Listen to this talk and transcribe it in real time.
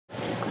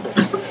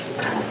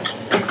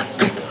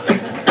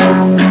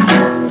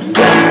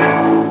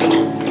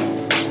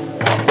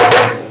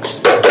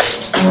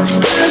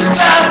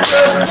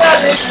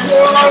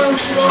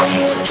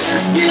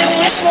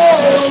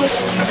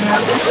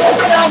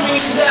Tell me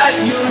that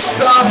you're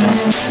sorry.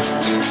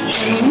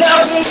 You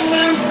never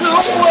meant to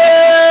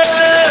well.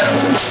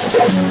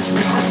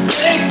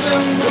 Take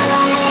them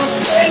all,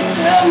 take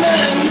them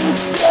and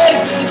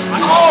take this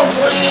all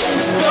away.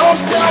 Don't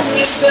tell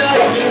me that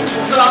you're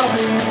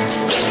sorry.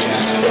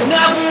 You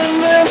never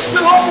meant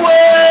to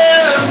well.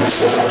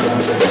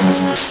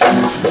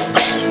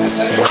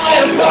 I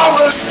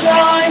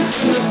apologize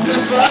for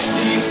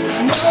sympathy.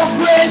 No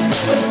grace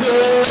for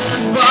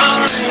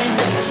goodbye.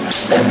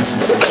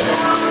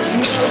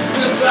 No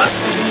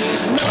sympathy,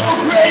 no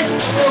grace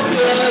for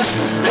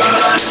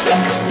goodbye.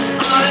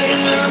 I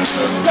am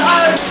so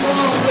tired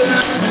of it.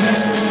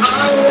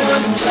 I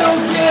want to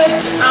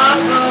get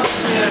out of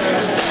here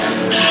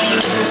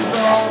and it's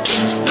all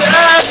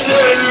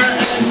better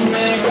and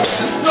make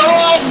this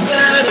all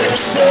better.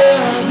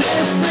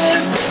 This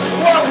is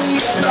what we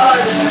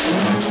started.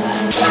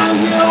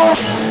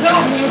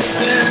 Don't be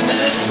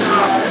finished.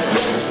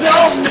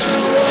 Don't know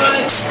what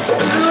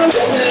to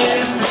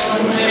say or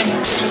make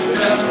this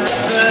better.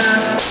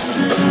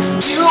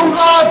 You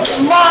have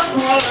my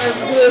heart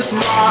with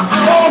my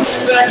own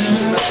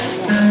affection,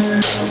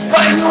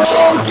 but you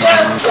won't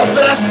get the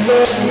best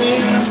of me.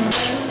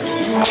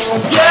 You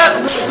won't get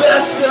the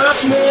best of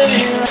me.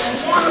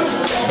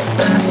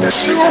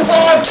 You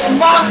have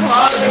my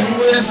heart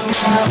with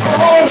my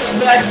own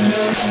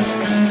affection,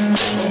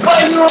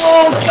 but you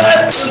won't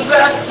get the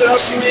best of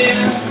me.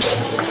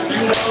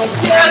 You won't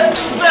get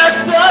the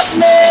best of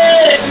me.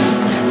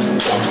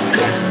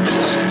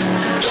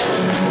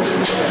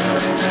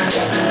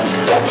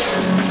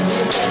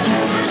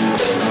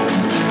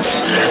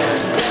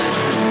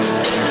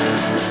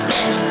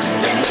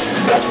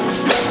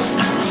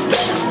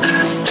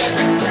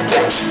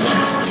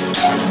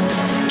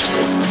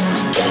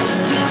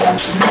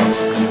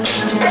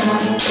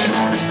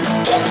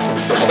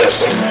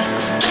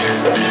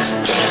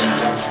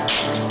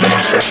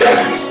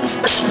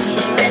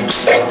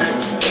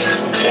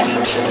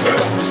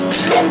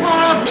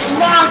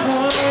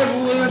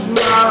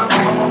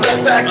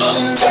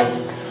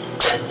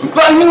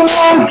 But you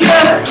won't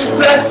get the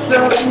best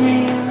of me.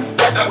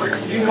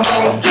 You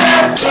won't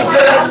get the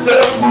best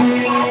of me.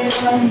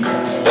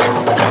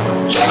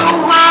 You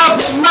have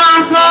my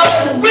heart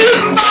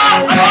with my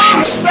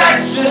own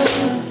affection,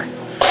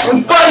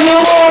 but you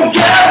won't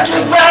get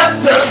the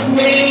best of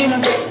me.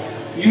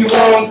 You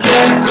won't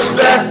get the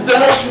best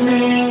of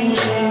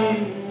me.